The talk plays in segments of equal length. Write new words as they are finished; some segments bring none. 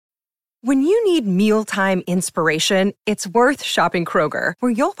When you need mealtime inspiration, it's worth shopping Kroger,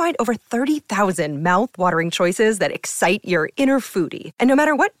 where you'll find over 30,000 mouth-watering choices that excite your inner foodie. And no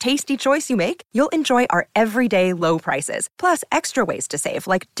matter what tasty choice you make, you'll enjoy our everyday low prices, plus extra ways to save,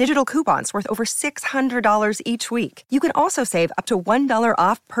 like digital coupons worth over $600 each week. You can also save up to $1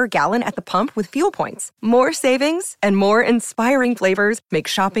 off per gallon at the pump with fuel points. More savings and more inspiring flavors make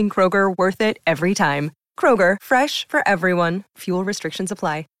shopping Kroger worth it every time. Kroger, fresh for everyone. Fuel restrictions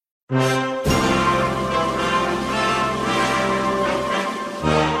apply.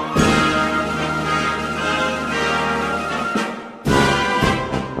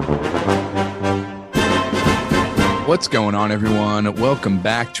 What's going on, everyone? Welcome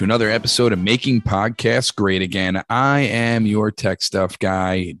back to another episode of Making Podcasts Great Again. I am your tech stuff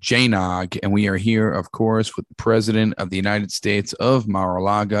guy, Jay Nog, and we are here, of course, with the President of the United States of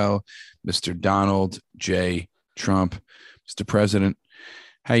Mar-a-Lago, Mr. Donald J. Trump. Mr. President,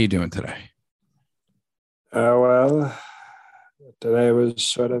 how you doing today? Well, today was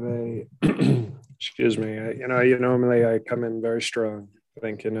sort of a, excuse me, normally I come in very strong. I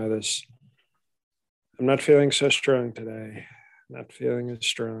think you know this. I'm not feeling so strong today. Not feeling as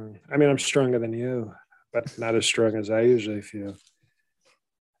strong. I mean, I'm stronger than you, but not as strong as I usually feel.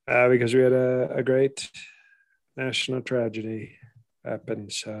 Because we had a great national tragedy happen.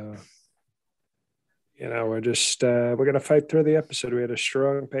 So, we're going to fight through the episode. We had a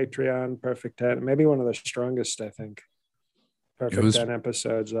strong Patreon, perfect 10, maybe one of the strongest, I think. Perfect 10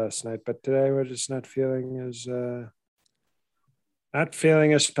 episodes last night. But today we're just not feeling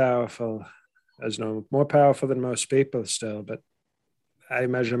as powerful as normal. More powerful than most people still, but I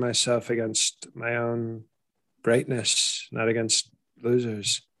measure myself against my own greatness, not against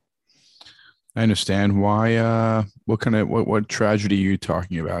losers. I understand. Why? What tragedy are you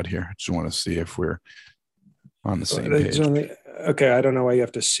talking about here? I just want to see if we're on the same page. Okay, I don't know why you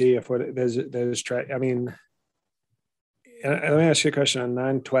have to see if what there's. I mean, let me ask you a question on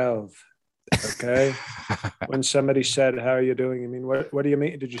 9/12. Okay, when somebody said, "How are you doing?" I mean, what do you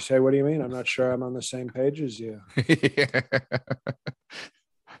mean? Did you say, "What do you mean?" I'm not sure I'm on the same page as you.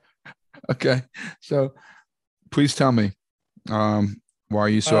 Okay, so please tell me, why are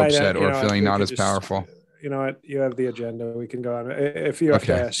you so upset or feeling not as powerful? You know what? You have the agenda. We can go on. If you have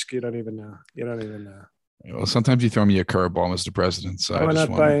to ask, you don't even know. Well, sometimes you throw me a curveball, Mr. President. So we're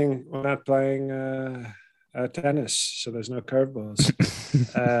not playing tennis, so there's no curveballs.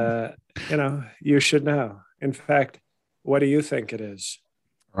 You should know. In fact, what do you think it is?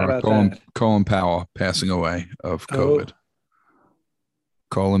 Colin Powell passing away of COVID.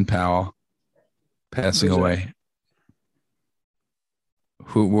 Colin Powell passing away.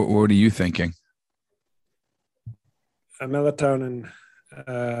 What are you thinking? Melatonin.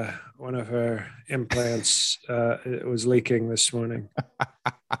 One of her implants it was leaking this morning.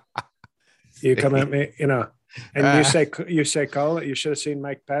 You come at me, and you say Colin. You should have seen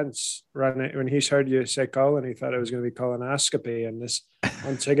Mike Pence run it when he's heard you say Colin. He thought it was going to be colonoscopy, and this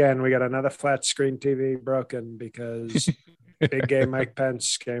once again we got another flat screen TV broken because big gay Mike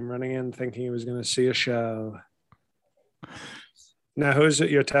Pence came running in thinking he was going to see a show. Now, who's it?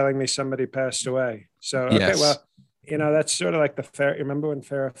 You're telling me somebody passed away. So okay, yes. well. That's sort of like remember when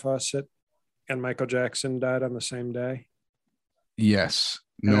Farrah Fawcett and Michael Jackson died on the same day? Yes.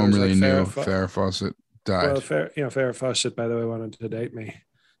 No one really knew Farrah Fawcett died. Well, Farrah Fawcett, by the way, wanted to date me.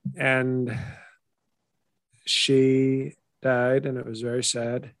 And she died, and it was very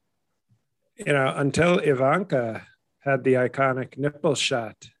sad. Until Ivanka had the iconic nipple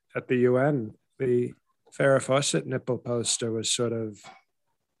shot at the UN, the Farrah Fawcett nipple poster was sort of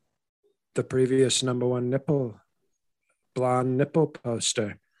the previous number one blonde nipple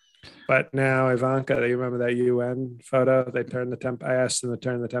poster. But now Ivanka, you remember that UN photo? They turned I asked them to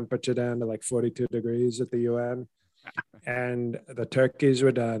turn the temperature down to like 42 degrees at the UN, and the turkeys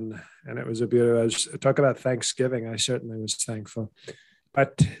were done. And it was a beautiful, talk about Thanksgiving. I certainly was thankful.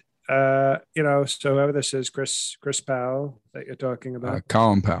 But, so whoever this is, Chris Powell that you're talking about.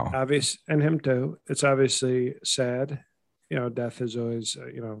 Colin Powell. And him too. It's obviously sad. Death is always,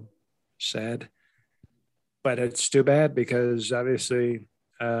 sad. But it's too bad because obviously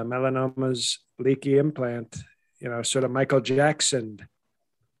melanoma's leaky implant, sort of Michael Jackson,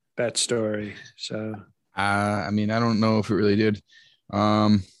 that story. So, I don't know if it really did.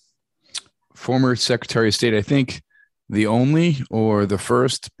 Former Secretary of State, I think the only or the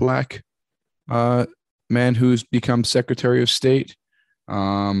first Black man who's become Secretary of State.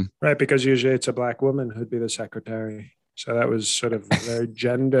 Right, because usually it's a Black woman who'd be the secretary. So that was sort of very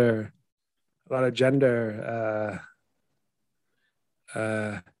a lot of gender.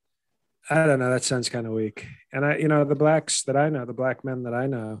 I don't know. That sounds kind of weak. And the blacks that I know, the Black men that I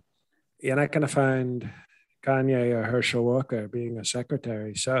know, you're not going to find Kanye or Herschel Walker being a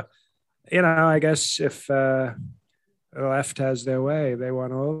secretary. So, I guess if the left has their way, they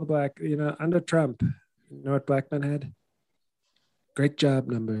want all black, under Trump, you know what black men had? Great job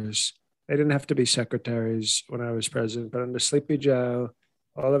numbers. They didn't have to be secretaries when I was president, but under Sleepy Joe,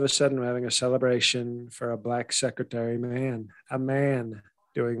 all of a sudden we're having a celebration for a black secretary man, a man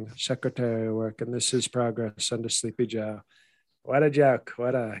doing secretarial work. And this is progress under Sleepy Joe. What a joke.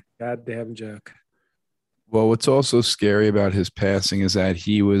 What a goddamn joke. Well, what's also scary about his passing is that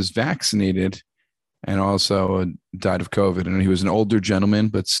he was vaccinated and also died of COVID. And he was an older gentleman,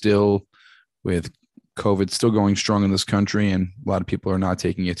 but still with COVID still going strong in this country. And a lot of people are not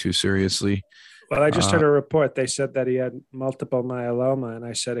taking it too seriously. Well, I just heard a report. They said that he had multiple myeloma. And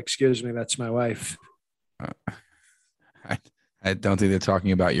I said, excuse me, that's my wife. I don't think they're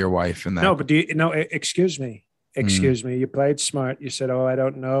talking about your wife in that. No, but excuse me. Excuse me. You played smart. You said, I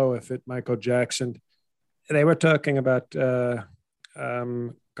don't know if it Michael Jackson. They were talking about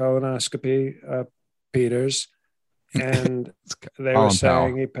colonoscopy, Peters, and they were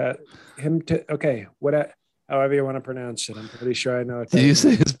saying he pat him to however you want to pronounce it. I'm pretty sure I know it. Did you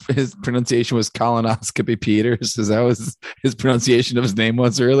say his pronunciation was colonoscopy Peters? Is that what his pronunciation of his name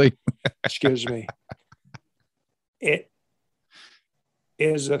was, really? Excuse me. It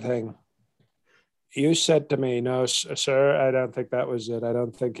is the thing. You said to me, no, sir, I don't think that was it. I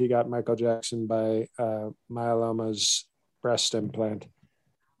don't think he got Michael Jackson by myeloma's breast implant.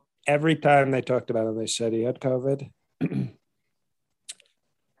 Every time they talked about him, they said he had COVID, that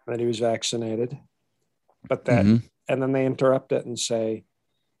he was vaccinated, but that, and then they interrupt it and say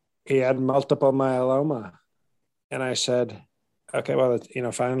he had multiple myeloma. And I said, okay, well,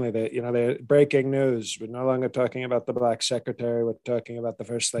 finally, they're breaking news. We're no longer talking about the black secretary. We're talking about the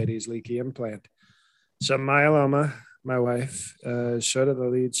first lady's leaky implant. So myeloma, my wife, is sort of the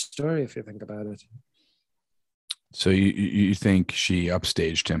lead story if you think about it. So you think she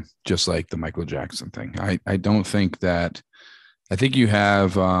upstaged him, just like the Michael Jackson thing? I don't think that. I think you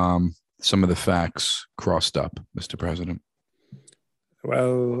have some of the facts crossed up, Mr. President.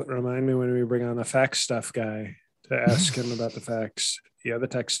 Well, remind me when we bring on the fact stuff guy to ask him about the facts. Yeah, the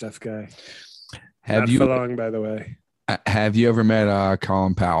tech stuff guy. Not for long, by the way. Have you ever met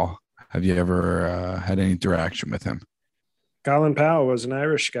Colin Powell? Have you ever had any interaction with him? Colin Powell was an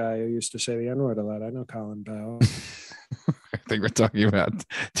Irish guy who used to say the N-word a lot. I know Colin Powell. I think we're talking about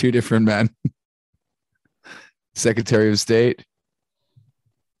two different men. Secretary of State?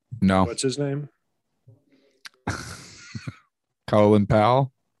 No. What's his name? Colin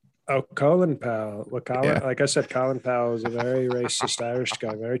Powell? Oh, Colin Powell. Well, like I said, Colin Powell was a very racist Irish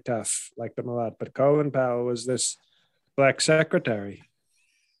guy, very tough, liked him a lot. But Colin Powell was this black secretary.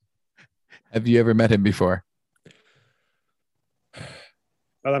 Have you ever met him before?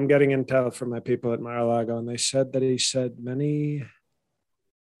 Well, I'm getting intel from my people at Mar-a-Lago, and they said that he said many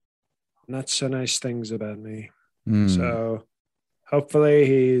not so nice things about me. So hopefully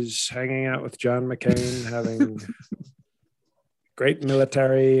he's hanging out with John McCain, having great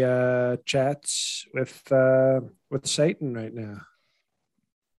military chats with Satan right now.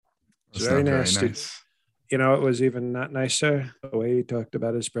 It's very nasty. Very nice. It was even not nicer the way he talked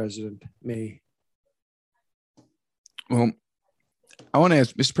about his president, me. Well, I want to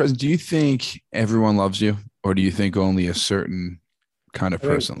ask, Mr. President, do you think everyone loves you, or do you think only a certain kind of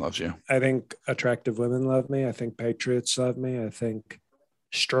person loves you? I think attractive women love me. I think patriots love me. I think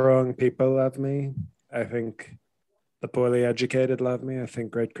strong people love me. I think the poorly educated love me. I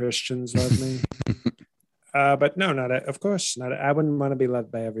think great Christians love me. But no, of course not. I wouldn't want to be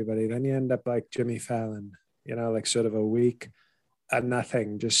loved by everybody. Then you end up like Jimmy Fallon, like sort of a weak,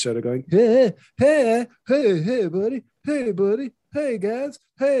 nothing, just sort of going, hey, buddy. Hey, buddy. Hey, guys.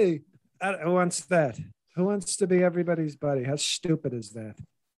 Hey. Who wants that? Who wants to be everybody's buddy? How stupid is that?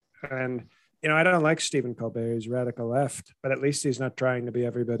 And, I don't like Stephen Colbert. He's radical left, but at least he's not trying to be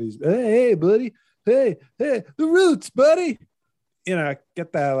everybody's, hey, buddy. Hey, the roots, buddy.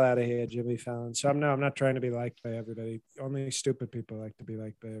 Get the hell out of here, Jimmy Fallon. So I'm not trying to be liked by everybody. Only stupid people like to be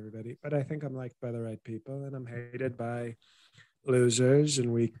liked by everybody. But I think I'm liked by the right people, and I'm hated by losers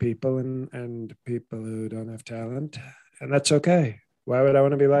and weak people and people who don't have talent. And that's okay. Why would I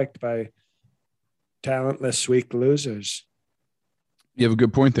want to be liked by talentless, weak losers? You have a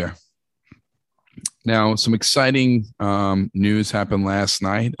good point there. Now, some exciting news happened last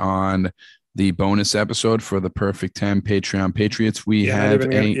night on the bonus episode for the Perfect 10 Patreon Patriots.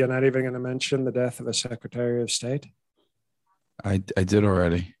 You're not even going to mention the death of a Secretary of State? I did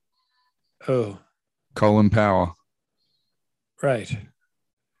already. Oh. Colin Powell. Right.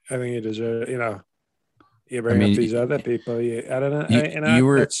 I think he deserves, You bring up these other people. I don't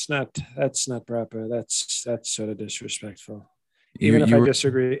know. That's not proper. That's sort of disrespectful. Even if I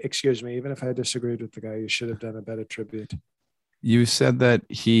disagree with the guy, you should have done a better tribute. You said that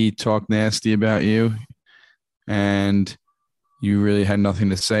he talked nasty about you, and you really had nothing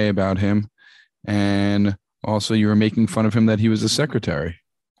to say about him. And also, you were making fun of him that he was a secretary.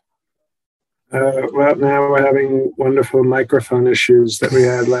 Well, now we're having wonderful microphone issues that we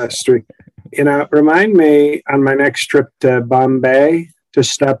had last week. Remind me on my next trip to Bombay to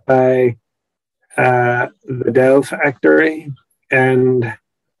stop by the Dell factory and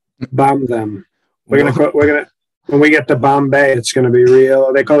bomb them. When we get to Bombay, it's gonna be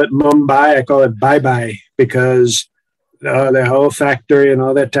real. They call it Mumbai. I call it bye bye because their whole factory and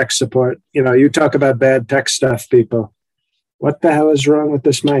all their tech support. You talk about bad tech stuff, people. What the hell is wrong with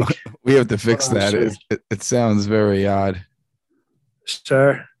this mic? We have to fix that. It sounds very odd.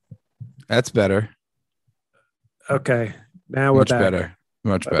 Sir? That's better. Okay. Now we're back.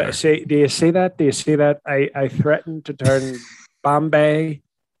 Much better. Do you see that? I threatened to turn Bombay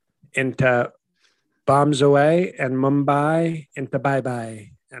into bombs away and Mumbai into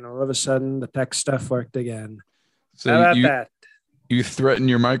bye-bye. And all of a sudden, the tech stuff worked again. So how about that? You threatened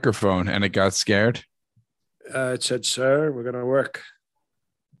your microphone and it got scared? It said, sir, we're going to work.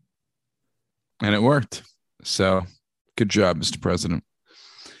 And it worked. So good job, Mr. President.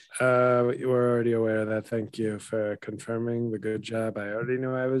 You were already aware of that. Thank you for confirming the good job I already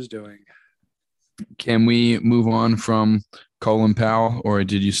knew I was doing. Can we move on from Colin Powell, or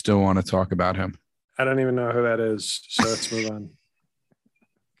did you still want to talk about him? I don't even know who that is, so let's move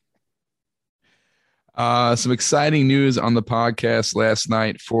on. Some exciting news on the podcast last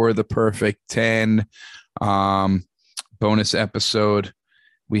night for the Perfect 10 bonus episode.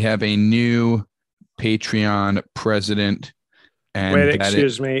 We have a new Patreon president. And wait,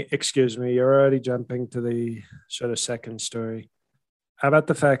 excuse me. You're already jumping to the sort of second story. How about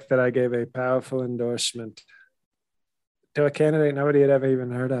the fact that I gave a powerful endorsement to a candidate nobody had ever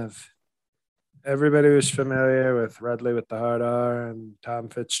even heard of? Everybody was familiar with Rudley with the hard R and Tom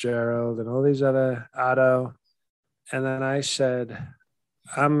Fitzgerald and all these other Otto. And then I said,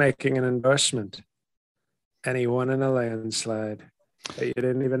 I'm making an endorsement. And he won in a landslide. But you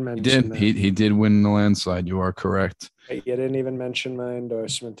didn't even mention that. He did win in the landslide. You are correct. But you didn't even mention my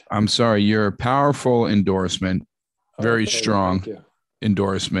endorsement. I'm sorry. Your powerful endorsement, very strong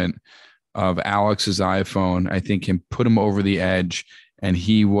endorsement of Alex's iPhone, I think can put him over the edge. And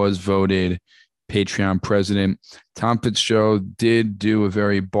he was voted Patreon president. Tom Fitzgerald did do a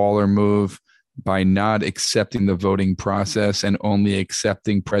very baller move by not accepting the voting process and only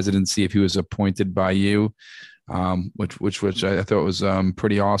accepting presidency if he was appointed by you, which I thought was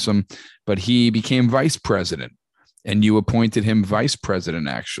pretty awesome. But he became vice president, and you appointed him vice president,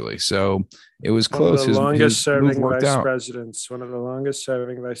 actually. So it was close. One of the longest serving vice presidents. One of the longest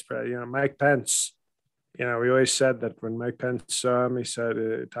serving vice presidents. Mike Pence. We always said that when Mike Pence saw him, he said,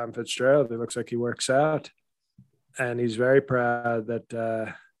 Tom Fitzgerald, it looks like he works out. And he's very proud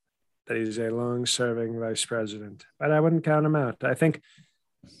that he's a long-serving vice president. But I wouldn't count him out. I think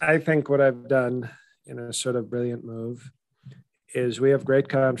what I've done in a sort of brilliant move is we have great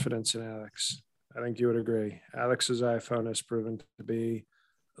confidence in Alex. I think you would agree. Alex's iPhone has proven to be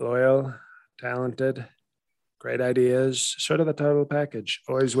loyal, talented, great ideas, sort of the total package.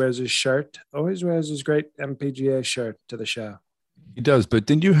 Always wears his shirt, always wears his great MPGA shirt to the show. He does, but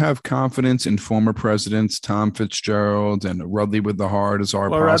didn't you have confidence in former presidents, Tom Fitzgerald and Rudley with the Hard as our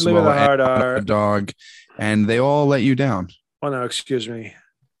possible Rudley with the Hard are dog, and they all let you down? Well, no, excuse me.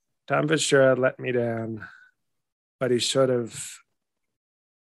 Tom Fitzgerald let me down, but he's shown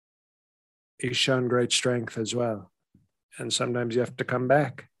great strength as well. And sometimes you have to come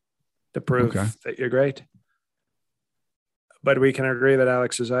back to prove that you're great. But we can agree that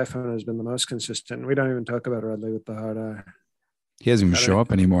Alex's iPhone has been the most consistent. We don't even talk about Rudley with the hard R. He doesn't even show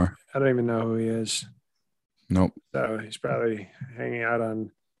up anymore. I don't even know who he is. Nope. So he's probably hanging out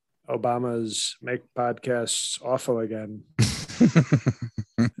on Obama's Make Podcasts Awful again.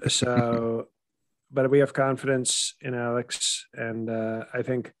 But we have confidence in Alex. And I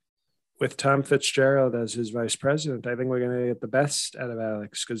think with Tom Fitzgerald as his vice president, I think we're going to get the best out of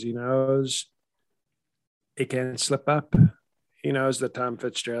Alex because he knows he can't slip up. He knows that Tom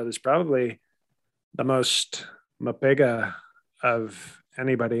Fitzgerald is probably the most mapiga of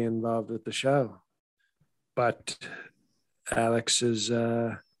anybody involved with the show. But Alex has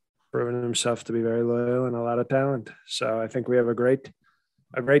proven himself to be very loyal and a lot of talent. So I think we have a great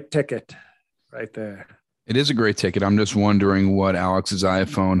ticket right there. It is a great ticket. I'm just wondering what Alex's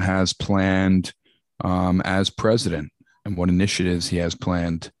iPhone has planned as president and what initiatives he has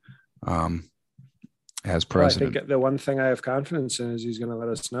planned as Well, I president. think the one thing I have confidence in is he's going to let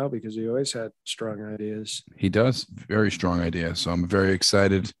us know, because he always had strong ideas. He does. Very strong idea. So I'm very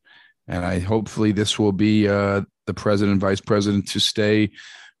excited. And hopefully this will be the president, vice president to stay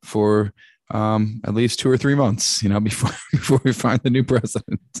for at least 2 or 3 months, before we find the new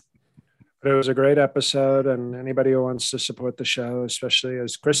president. But it was a great episode, and anybody who wants to support the show, especially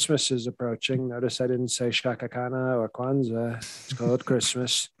as Christmas is approaching, notice I didn't say Shaka Kana or Kwanzaa. It's called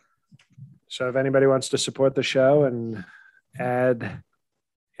Christmas. So if anybody wants to support the show and add,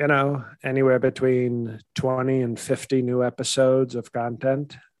 anywhere between 20 and 50 new episodes of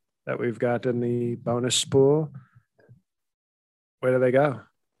content that we've got in the bonus pool, where do they go?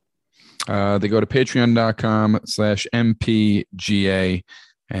 They go to patreon.com/MPGA.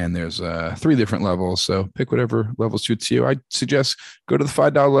 And there's 3 different levels. So pick whatever level suits you. I suggest go to the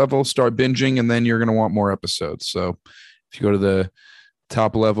 $5 level, start binging, and then you're going to want more episodes. So if you go to the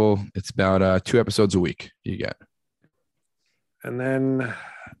top level, it's about 2 episodes a week you get. And then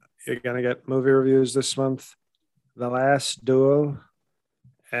you're going to get movie reviews this month. The Last Duel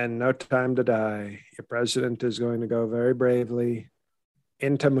and No Time to Die. Your president is going to go very bravely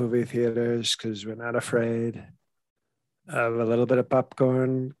into movie theaters because we're not afraid of a little bit of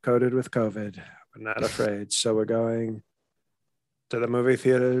popcorn coated with COVID. We're not afraid. So we're going to the movie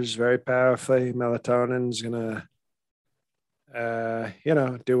theaters very powerfully. Melatonin's going to,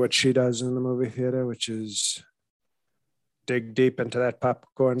 do what she does in the movie theater, which is dig deep into that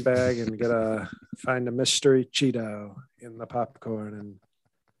popcorn bag and find a mystery Cheeto in the popcorn.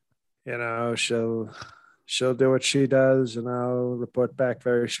 And, she'll do what she does, and I'll report back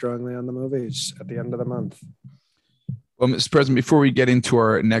very strongly on the movies at the end of the month. Well, Mr. President, before we get into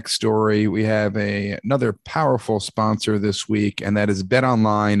our next story, we have another powerful sponsor this week, and that is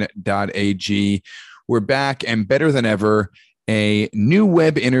betonline.ag. We're back and better than ever. A new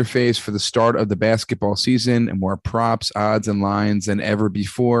web interface for the start of the basketball season and more props, odds, and lines than ever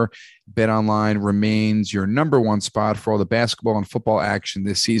before. BetOnline remains your number one spot for all the basketball and football action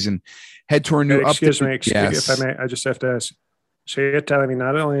this season. Head to our new Excuse me, yes. if I may, I just have to ask. So you're telling me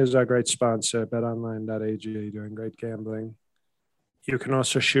not only is our great sponsor, betonline.ag, doing great gambling, you can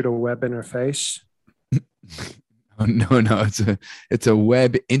also shoot a web interface? Oh, no, it's a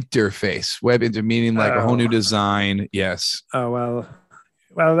web interface. Meaning like a whole new design. Yes. Oh, well,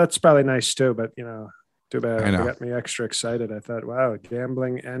 that's probably nice too, but too bad. It got me extra excited. I thought, wow,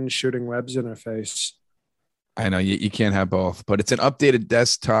 gambling and shooting webs interface. I know you can't have both, but it's an updated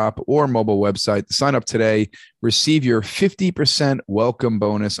desktop or mobile website. Sign up today. Receive your 50% welcome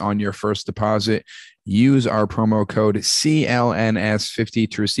bonus on your first deposit. Use our promo code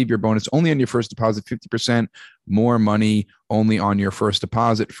CLNS50 to receive your bonus only on your first deposit. 50% more money only on your first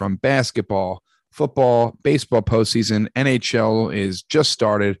deposit from basketball, football, baseball postseason. NHL is just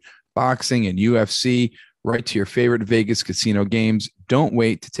started. Boxing and UFC. Right to your favorite Vegas casino games. Don't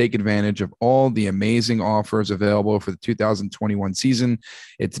wait to take advantage of all the amazing offers available for the 2021 season.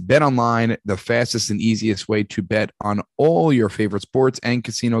 It's BetOnline, the fastest and easiest way to bet on all your favorite sports and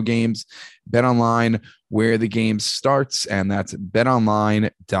casino games. BetOnline, where the game starts, and that's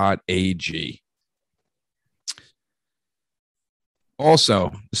betonline.ag.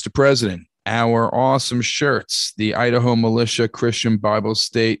 Also, Mr. President, our awesome shirts, the Idaho Militia Christian Bible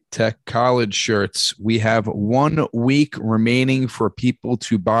State Tech College shirts. We have 1 week remaining for people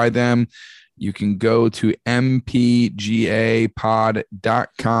to buy them. You can go to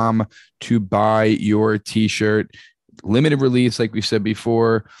mpgapod.com to buy your t-shirt. Limited release, like we said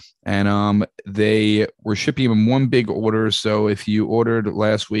before, and they were shipping in one big order. So if you ordered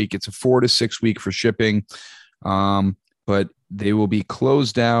last week, it's a 4 to 6 week for shipping, but they will be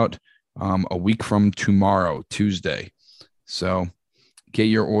closed out a week from tomorrow, Tuesday. So get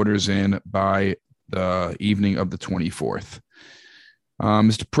your orders in by the evening of the 24th.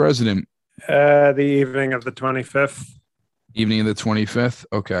 Mr. President. The evening of the 25th. Evening of the 25th?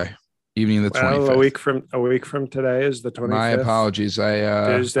 Okay. Evening of the 25th. A week from today is the 25th. My apologies.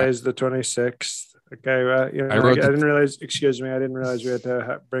 Tuesday is the 26th. Okay, well, I didn't realize. Excuse me, I didn't realize we had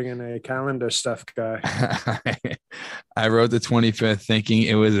to bring in a calendar stuff guy. I wrote the 25th thinking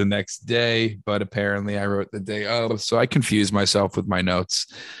it was the next day, but apparently I wrote the day of, so I confused myself with my notes.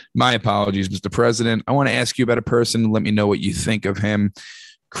 My apologies, Mr. President. I want to ask you about a person. Let me know what you think of him.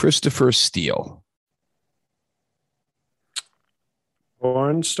 Christopher Steele.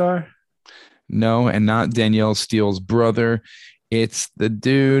 Porn star? No, and not Danielle Steele's brother. It's the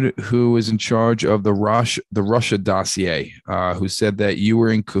dude who was in charge of the Russia dossier, who said that you were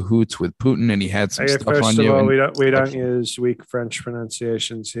in cahoots with Putin and he had some stuff on you. First of all, we don't use weak French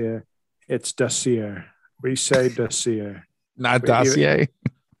pronunciations here. It's dossier. We say dossier. Not dossier.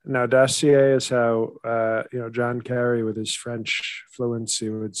 No, dossier is how John Kerry with his French fluency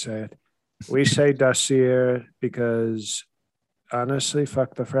would say it. We say dossier because honestly,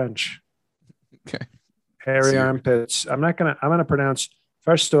 fuck the French. Okay. Hairy armpits. I'm gonna pronounce.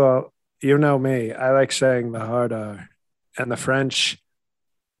 First of all, you know me. I like saying the hard R, and the French.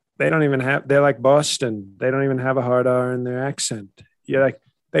 They're like Boston. They don't even have a hard R in their accent. You're like,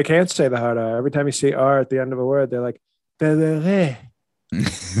 they can't say the hard R. Every time you see R at the end of a word, they're like, and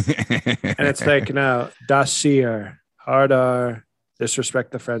it's like, no, dossier, hard R,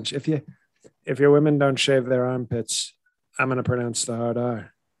 disrespect the French. If your women don't shave their armpits, I'm going to pronounce the hard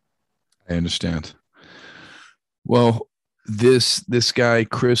R. I understand. Well, this guy,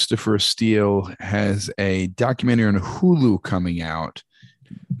 Christopher Steele, has a documentary on Hulu coming out.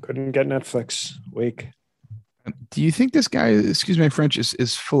 Couldn't get Netflix. Weak. Do you think this guy, excuse my French,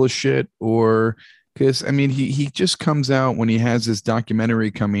 is full of shit? Or because I mean, he just comes out when he has this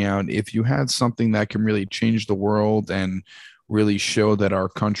documentary coming out. If you had something that can really change the world and really show that our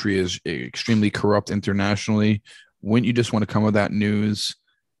country is extremely corrupt internationally, wouldn't you just want to come with that news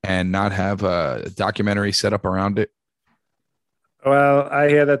and not have a documentary set up around it? Well, I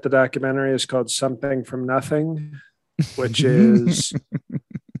hear that the documentary is called Something from Nothing, which is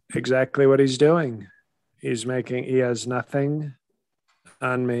exactly what he's doing. He has nothing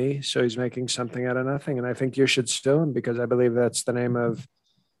on me, so he's making something out of nothing. And I think you should sue him because I believe that's the name of,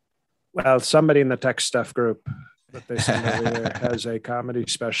 well, somebody in the tech stuff group that they send over here has a comedy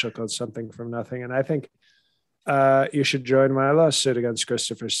special called Something from Nothing. And I think you should join my lawsuit against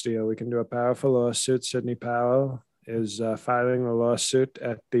Christopher Steele. We can do a powerful lawsuit. Sidney Powell is filing the lawsuit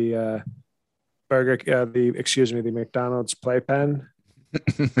at the the McDonald's playpen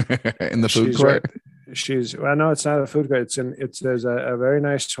in the food court. No, it's not a food court. There's a very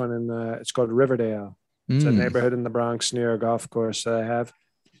nice one it's called Riverdale. It's a neighborhood in the Bronx near a golf course that I have,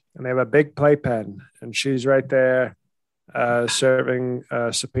 and they have a big playpen, and she's right there serving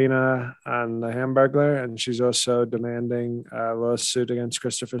a subpoena on the Hamburglar, and she's also demanding a lawsuit against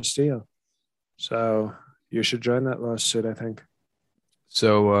Christopher Steele. So you should join that lawsuit, I think.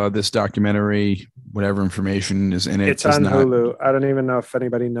 So this documentary, whatever information is in it, it's on Hulu. I don't even know if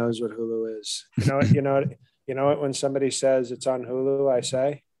anybody knows what Hulu is. You know what? When somebody says it's on Hulu, I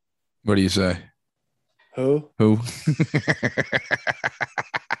say, "What do you say?" Who?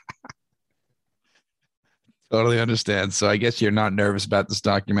 Totally understand. So I guess you're not nervous about this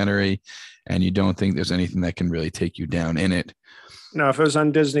documentary, and you don't think there's anything that can really take you down in it. No, if it was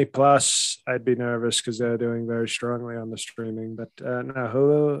on Disney Plus, I'd be nervous because they're doing very strongly on the streaming. But no,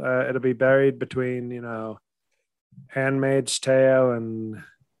 Hulu, it'll be buried between, Handmaid's Tale and,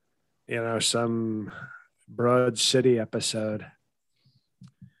 some Broad City episode.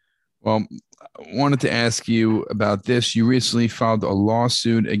 Well, I wanted to ask you about this. You recently filed a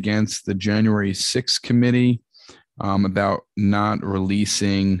lawsuit against the January 6th committee about not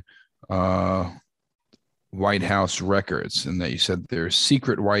releasing White House records, and that you said there's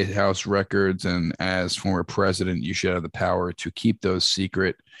secret White House records, and as former president, you should have the power to keep those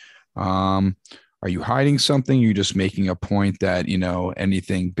secret. Are you hiding something? You're just making a point that,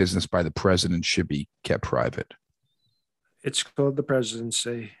 anything business by the president should be kept private. It's called the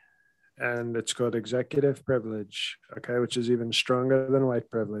presidency, and it's called executive privilege, okay, which is even stronger than white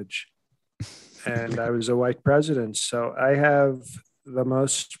privilege. And I was a white president, so I have the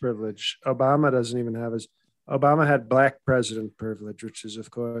most privilege. Obama doesn't even have his. Obama had black president privilege, which is, of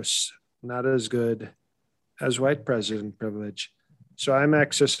course, not as good as white president privilege. So I'm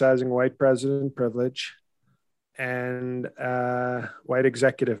exercising white president privilege and white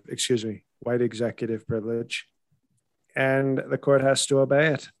executive privilege. And the court has to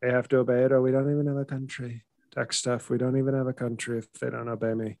obey it. They have to obey it, or we don't even have a country. Tech stuff, we don't even have a country if they don't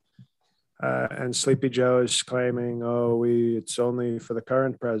obey me. And Sleepy Joe is claiming, it's only for the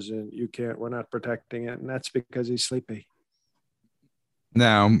current president. We're not protecting it. And that's because he's sleepy.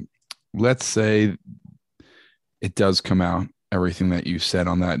 Now, let's say it does come out, everything that you said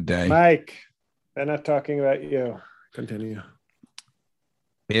on that day. Mike, they're not talking about you. Continue.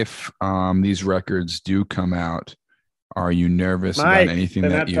 If these records do come out, are you nervous Mike, about anything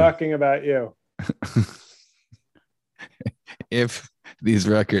they're not talking about you. If these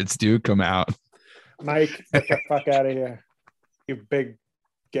records do come out, Mike, get the fuck out of here, you big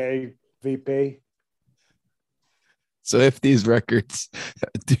gay VP. So if these records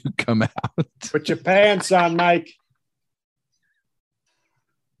do come out, put your pants on, Mike.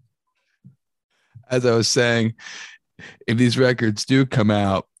 As I was saying, if these records do come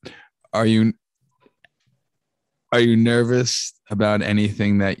out, are you nervous about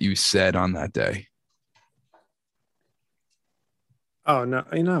anything that you said on that day? Oh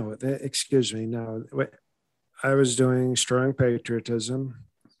no, excuse me. No, I was doing Strong Patriotism.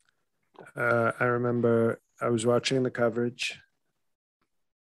 I remember I was watching the coverage,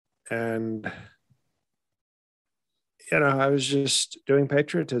 and I was just doing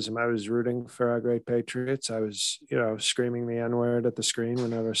patriotism. I was rooting for our great patriots. I was, screaming the N word at the screen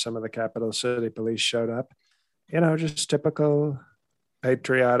whenever some of the capital city police showed up. Just typical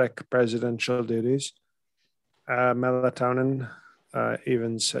patriotic presidential duties. Melatonin,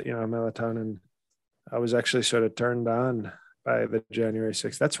 melatonin. I was actually sort of turned on by the January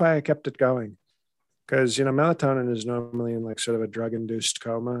 6th. That's why I kept it going. Because, melatonin is normally in like sort of a drug induced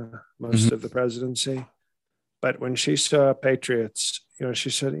coma most of the presidency. But when she saw Patriots,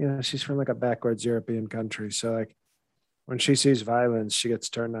 she said, she's from like a backwards European country. So like when she sees violence, she gets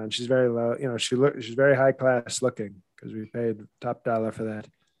turned on. She's very low, she's very high class looking because we paid top dollar for that.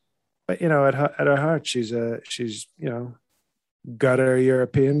 But at her heart, she's gutter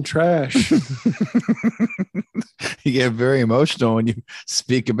European trash. You get very emotional when you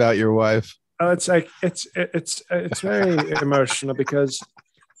speak about your wife. Oh, it's like it's very emotional because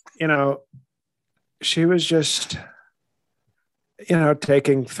she was just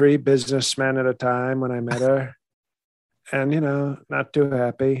taking 3 businessmen at a time when I met her, and not too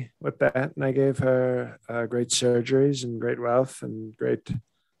happy with that. And I gave her great surgeries and great wealth and great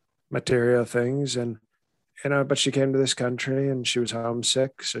material things, and but she came to this country and she was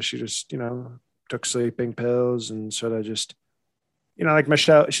homesick, so she just took sleeping pills and sort of just like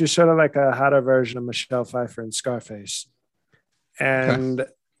Michelle. She's sort of like a hotter version of Michelle Pfeiffer in Scarface. And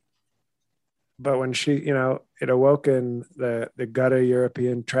but when she it awoken the gutter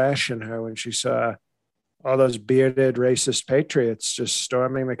European trash in her when she saw all those bearded racist patriots just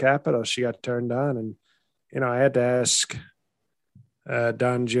storming the Capitol. She got turned on, and I had to ask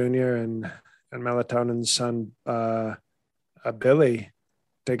Don Jr. and Melatonin's son Billy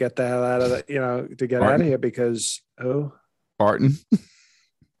to get the hell out of to get Barton. out of here, because who? Barton.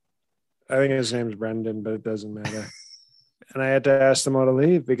 I think his name's Brendan, but it doesn't matter. And I had to ask them all to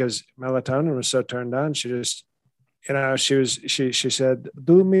leave because Melatonin was so turned on. She just, she said,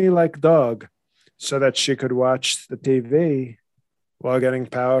 "Do me like dog," so that she could watch the TV while getting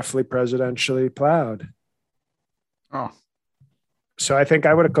powerfully presidentially plowed. Oh. So I think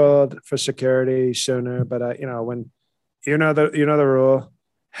I would have called for security sooner, but when the rule,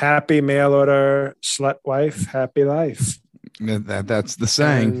 happy mail order slut wife, happy life. That's the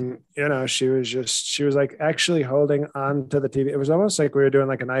saying. And, she was like actually holding on to the TV. It was almost like we were doing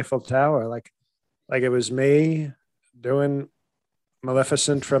like an Eiffel Tower, like it was me doing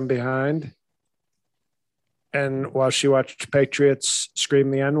Maleficent from behind, and while she watched patriots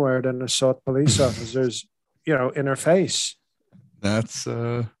scream the N-word and assault police officers, in her face. That's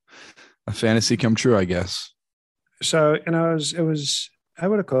a fantasy come true, I guess. So, it was, I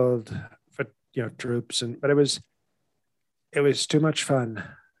would have called for, troops, but it was too much fun.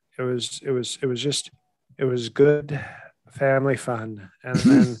 It was good family fun. And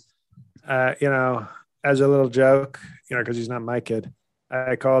then, as a little joke, because he's not my kid,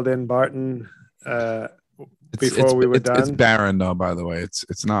 I called in Barton, before we were done. It's Barron, though, by the way.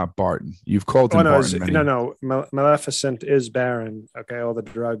 It's not Barton. You've called him Barton. Maleficent is Barron. Okay, all the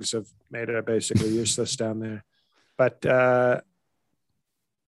drugs have made her basically useless down there. But so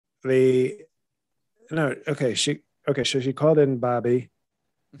she called in Bobby,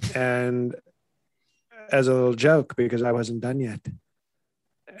 and as a little joke, because I wasn't done yet,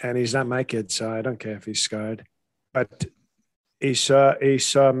 and he's not my kid, so I don't care if he's scarred. But he saw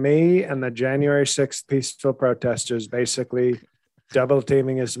me and the January 6th peaceful protesters basically double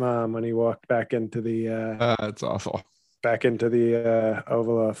teaming his mom when he walked back into the that's awful. Back into the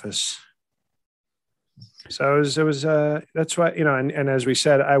Oval Office. So it was that's why, and as we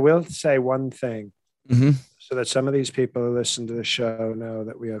said, I will say one thing, so that some of these people who listen to the show know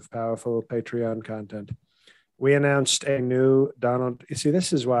that we have powerful Patreon content. We announced a new Donald. You see,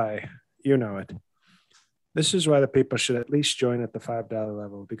 this is why it. This is why the people should at least join at the $5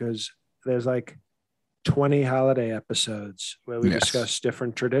 level, because there's like 20 holiday episodes where we discuss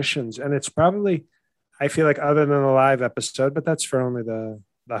different traditions. And it's probably, I feel like, other than the live episode, but that's for only the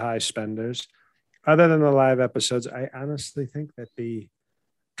high spenders. Other than the live episodes, I honestly think that the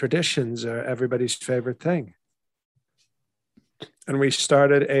traditions are everybody's favorite thing. And we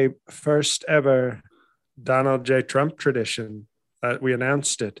started a first ever Donald J. Trump tradition. We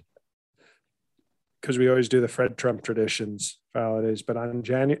announced it, because we always do the Fred Trump traditions for holidays. But on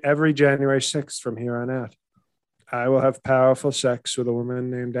every January 6th from here on out, I will have powerful sex with a woman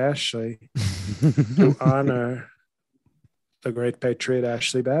named Ashley to honor the great patriot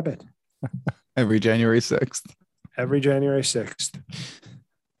Ashley Babbitt. Every January 6th. every January 6th.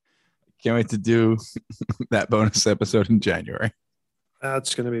 Can't wait to do that bonus episode in January.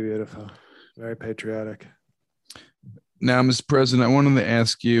 That's going to be beautiful. Very patriotic. Now, Mr. President, I wanted to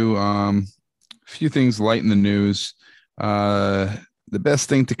ask you a few things light in the news. The best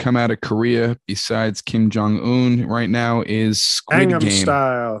thing to come out of Korea besides Kim Jong-un right now is Squid Gangnam Game.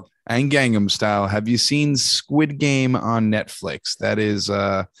 Style. And Gangnam Style. Have you seen Squid Game on Netflix? That is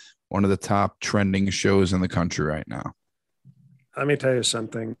one of the top trending shows in the country right now. Let me tell you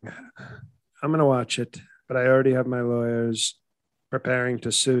something. I'm going to watch it, but I already have my lawyers preparing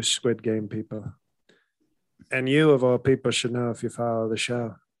to sue Squid Game people. And you, of all people, should know if you follow the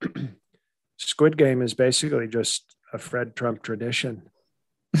show. Squid Game is basically just a Fred Trump tradition.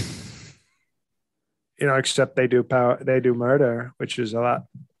 Except they do murder, which is a lot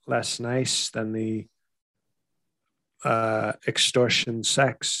less nice than the extortion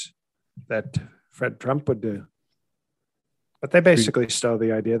sex that Fred Trump would do. But they basically stole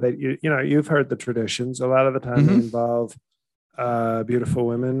the idea that you've heard the traditions. A lot of the time they involve beautiful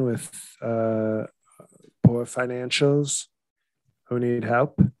women with poor financials who need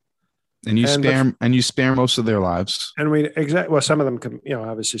help. And you spare most of their lives. And some of them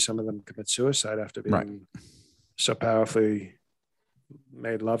obviously some of them commit suicide after being so powerfully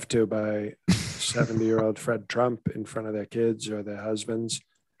made love to by 70-year-old Fred Trump in front of their kids or their husbands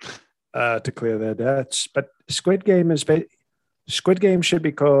to clear their debts. But Squid Game should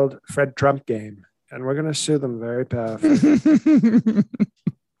be called Fred Trump Game, and we're going to sue them very powerfully.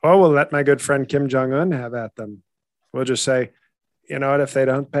 Or we'll let my good friend Kim Jong-un have at them. We'll just say, you know what, if they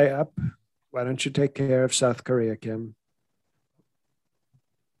don't pay up, why don't you take care of South Korea, Kim?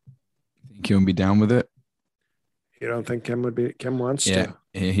 Think Kim would be down with it? You don't think Kim wants to?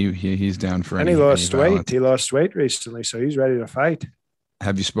 Yeah, he's down for and any, he lost any weight. violence. He lost weight recently, so he's ready to fight.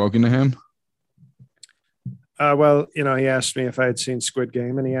 Have you spoken to him? Well, he asked me if I had seen Squid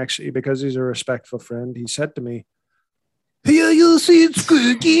Game, and he actually, because he's a respectful friend, he said to me, "Hey, you seen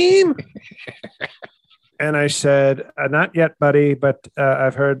Squid Game?" And I said, "Not yet, buddy, but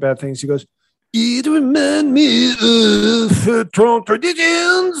I've heard bad things." He goes, "It reminds me of Trump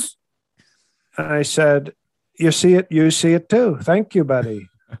traditions." And I said, You see it too. Thank you, buddy.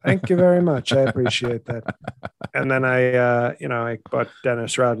 Thank you very much. I appreciate that." And then I bought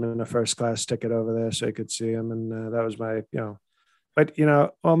Dennis Rodman a first class ticket over there so I could see him. And that was my, but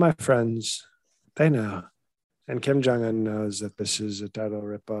all my friends, they know. And Kim Jong-un knows that this is a total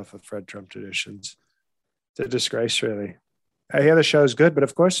ripoff of Fred Trump traditions. It's a disgrace, really. I hear the show's good, but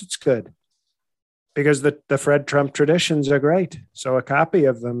of course it's good because the Fred Trump traditions are great. So a copy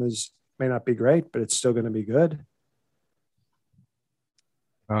of them may not be great, but it's still going to be good.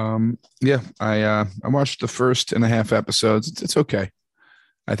 I watched the first and a half episodes. It's okay.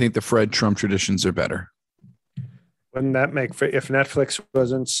 I think the Fred Trump traditions are better. Wouldn't that if Netflix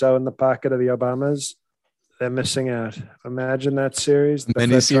wasn't so in the pocket of the Obamas, they're missing out. Imagine that series. The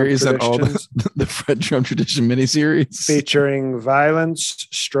miniseries and all the Fred Trump tradition miniseries. Featuring violence,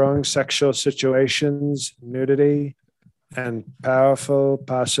 strong sexual situations, nudity, and powerful,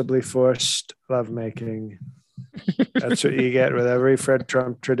 possibly forced lovemaking. That's what you get with every Fred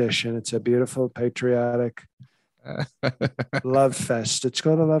Trump tradition. It's a beautiful, patriotic love fest. It's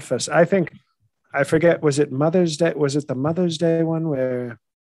called a love fest. I forget, was it Mother's Day? Was it the Mother's Day one where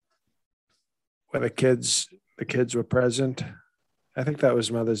the kids were present? I think that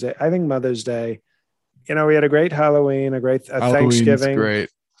was Mother's Day. I think Mother's Day, we had a great Halloween, a great Thanksgiving. Great.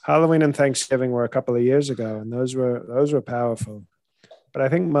 Halloween and Thanksgiving were a couple of years ago, and those were powerful. But I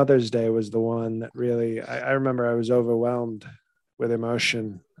think Mother's Day was the one that really, I remember I was overwhelmed with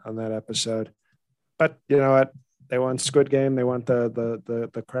emotion on that episode. But you know what? They want Squid Game. They want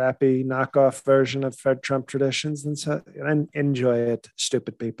the crappy knockoff version of Fred Trump traditions, and enjoy it,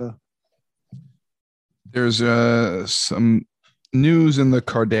 stupid people. There's some news in the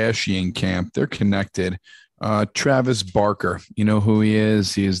Kardashian camp. They're connected. Travis Barker, you know who he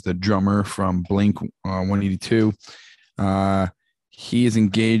is? He is the drummer from Blink 182. He is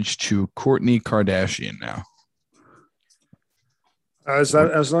engaged to Kourtney Kardashian now. As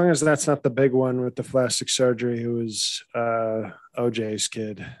long as that's not the big one with the plastic surgery, who is OJ's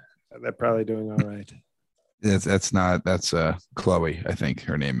kid, they're probably doing all right. That's Chloe, I think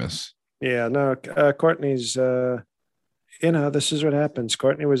her name is. Yeah, no, Kourtney's. This is what happens.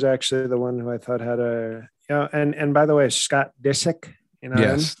 Kourtney was actually the one who I thought had and by the way, Scott Disick.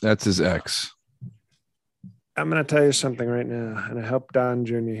 Yes, that's his ex. I'm going to tell you something right now, and I hope Don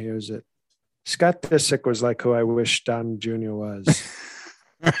Jr. hears it. Scott Disick was like who I wish Don Jr. was.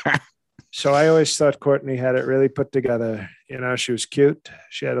 So I always thought Kourtney had it really put together. she was cute.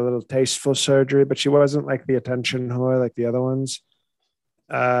 She had a little tasteful surgery, but she wasn't like the attention whore like the other ones.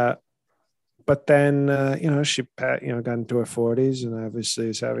 But then, she got into her 40s and obviously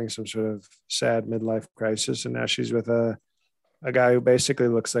is having some sort of sad midlife crisis. And now she's with a guy who basically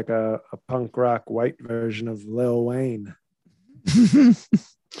looks like a punk rock white version of Lil Wayne.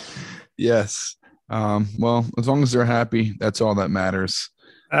 Yes. Well, as long as they're happy, that's all that matters.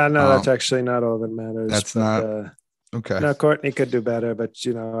 No, that's actually not all that matters. That's not okay. No, Courtney could do better, but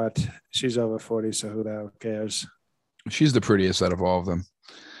you know what? She's over 40, so who the hell cares? She's the prettiest out of all of them.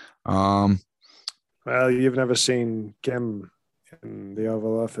 Well, you've never seen Kim in the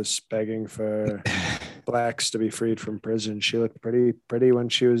Oval Office begging for blacks to be freed from prison. She looked pretty when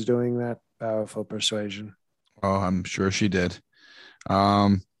she was doing that powerful persuasion. Oh, I'm sure she did.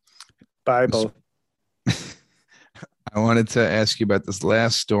 Bible. I wanted to ask you about this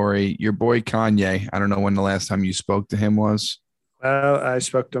last story. Your boy Kanye, I don't know when the last time you spoke to him was. Well, I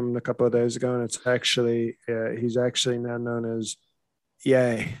spoke to him a couple of days ago, and it's actually, he's actually now known as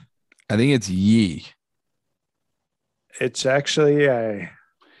Ye. I think it's Ye. It's actually Ye.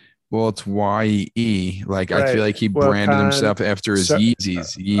 Well, it's Y-E. Like, Right. I feel like he branded himself after his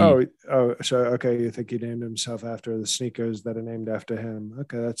Yeezys. So okay, you think he named himself after the sneakers that are named after him.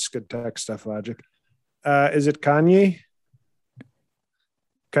 Okay, that's good tech stuff logic. Is it Kanye?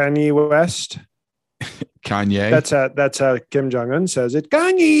 Kanye West? Kanye? That's how Kim Jong-un says it.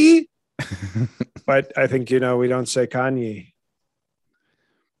 Kanye! But I think, we don't say Kanye.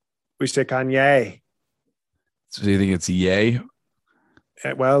 We say Kanye. So do you think it's Ye?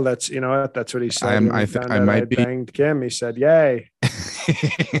 Well, that's what he said. I might be banged Kim. He said, "Yay,"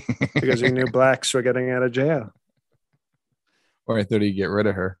 because he knew blacks were getting out of jail. Or I thought he'd get rid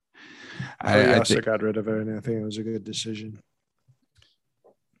of her. He also got rid of her, and I think it was a good decision.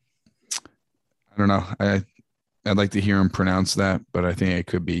 I don't know. I'd like to hear him pronounce that, but I think it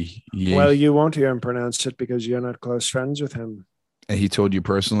could be Ye. Well, you won't hear him pronounce it because you're not close friends with him. And he told you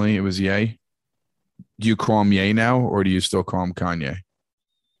personally it was Ye? Do you call him Ye now, or do you still call him Kanye?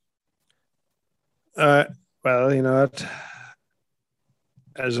 Well, you know what?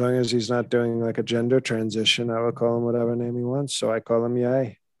 As long as he's not doing like a gender transition, I will call him whatever name he wants. So I call him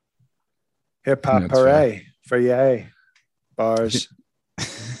Ye. Hip hop hooray for Ye. Bars. I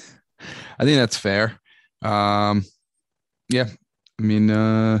think that's fair. Yeah. I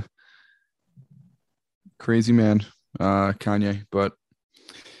mean, crazy man, Kanye, but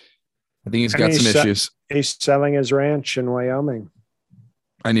I think he's got some issues. He's selling his ranch in Wyoming.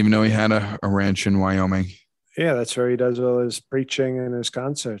 I didn't even know he had a ranch in Wyoming. Yeah, that's where he does all his preaching and his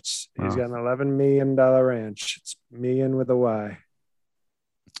concerts. He's got an $11 million ranch. It's million with a Y.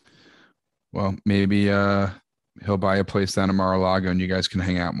 Well, maybe he'll buy a place down in Mar-a-Lago and you guys can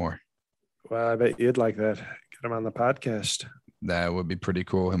hang out more. Well, I bet you'd like that. Get him on the podcast. That would be pretty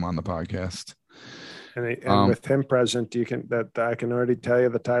cool, him on the podcast. And with him present, I can already tell you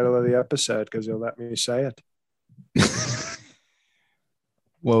the title of the episode because he'll let me say it.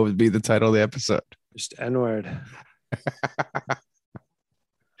 What would be the title of the episode? Just N-word.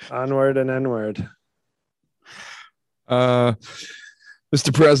 Onward and N-word.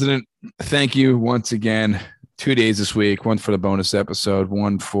 Mr. President, thank you once again. 2 days this week, one for the bonus episode,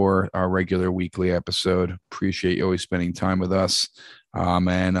 one for our regular weekly episode. Appreciate you always spending time with us.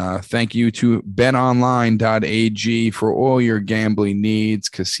 And thank you to betonline.ag for all your gambling needs,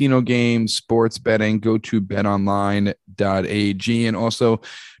 casino games, sports betting. Go to betonline.ag. And also,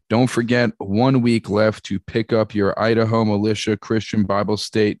 don't forget, 1 week left to pick up your Idaho Militia Christian Bible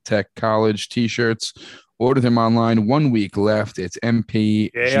State Tech College t-shirts. Order them online. 1 week left. It's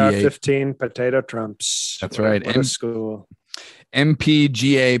MPGA. AR-15 potato trumps. That's right. School.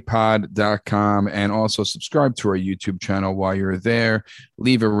 mpgapod.com, and also subscribe to our YouTube channel while you're there.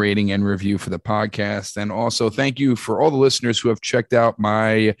 Leave a rating and review for the podcast. And also thank you for all the listeners who have checked out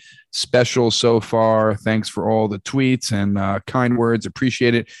my special so far. Thanks for all the tweets and kind words.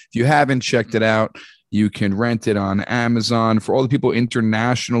 Appreciate it. If you haven't checked it out, you can rent it on Amazon. For all the people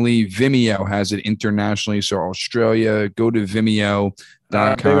internationally, Vimeo has it internationally. So Australia, go to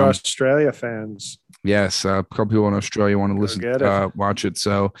vimeo.com. Big Australia fans. Yes, a couple people in Australia want to listen, watch it.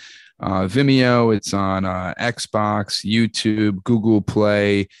 So Vimeo, it's on Xbox, YouTube, Google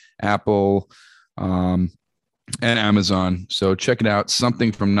Play, Apple, and Amazon. So check it out.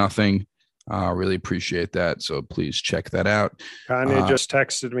 Something from nothing. Really appreciate that. So please check that out. Kanye just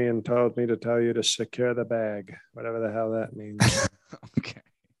texted me and told me to tell you to secure the bag, whatever the hell that means. Okay.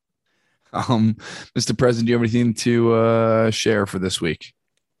 Mr. President, do you have anything to share for this week?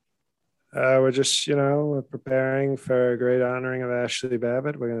 We're just, we're preparing for a great honoring of Ashley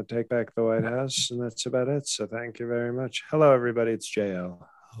Babbitt. We're going to take back the White House, and that's about it. So thank you very much. Hello, everybody. It's JL.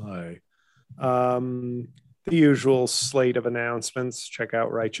 Hi. The usual slate of announcements. Check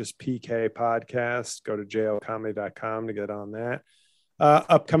out Righteous PK podcast. Go to jlcomedy.com to get on that.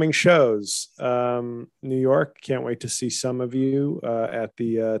 Upcoming shows. New York. Can't wait to see some of you at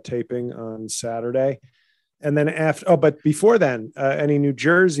the taping on Saturday. And then but before then, any New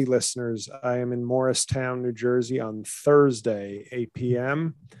Jersey listeners, I am in Morristown, New Jersey on Thursday, 8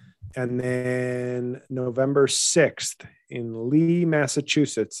 p.m. And then November 6th in Lee,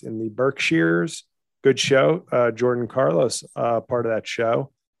 Massachusetts, in the Berkshires. Good show. Jordan Carlos, part of that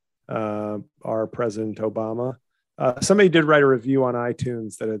show. Our President Obama. Somebody did write a review on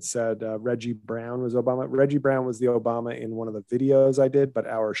iTunes that had said Reggie Brown was Obama. Reggie Brown was the Obama in one of the videos I did, but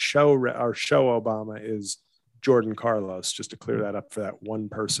our show Obama is Jordan Carlos, just to clear that up for that one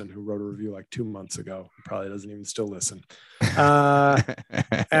person who wrote a review like 2 months ago. Probably doesn't even still listen.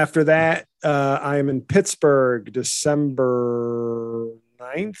 After that, I am in Pittsburgh, December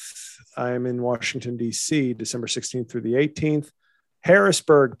 9th. I am in Washington, D.C., December 16th through the 18th.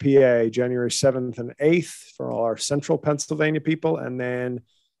 Harrisburg, PA, January 7th and 8th for all our central Pennsylvania people. And then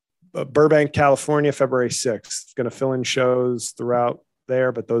Burbank, California, February 6th. Going to fill in shows throughout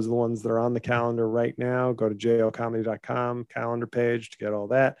there, but those are the ones that are on the calendar right now. Go to jlcomedy.com calendar page to get all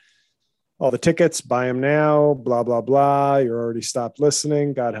that. All the tickets, buy them now, blah, blah, blah. You're already stopped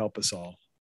listening. God help us all.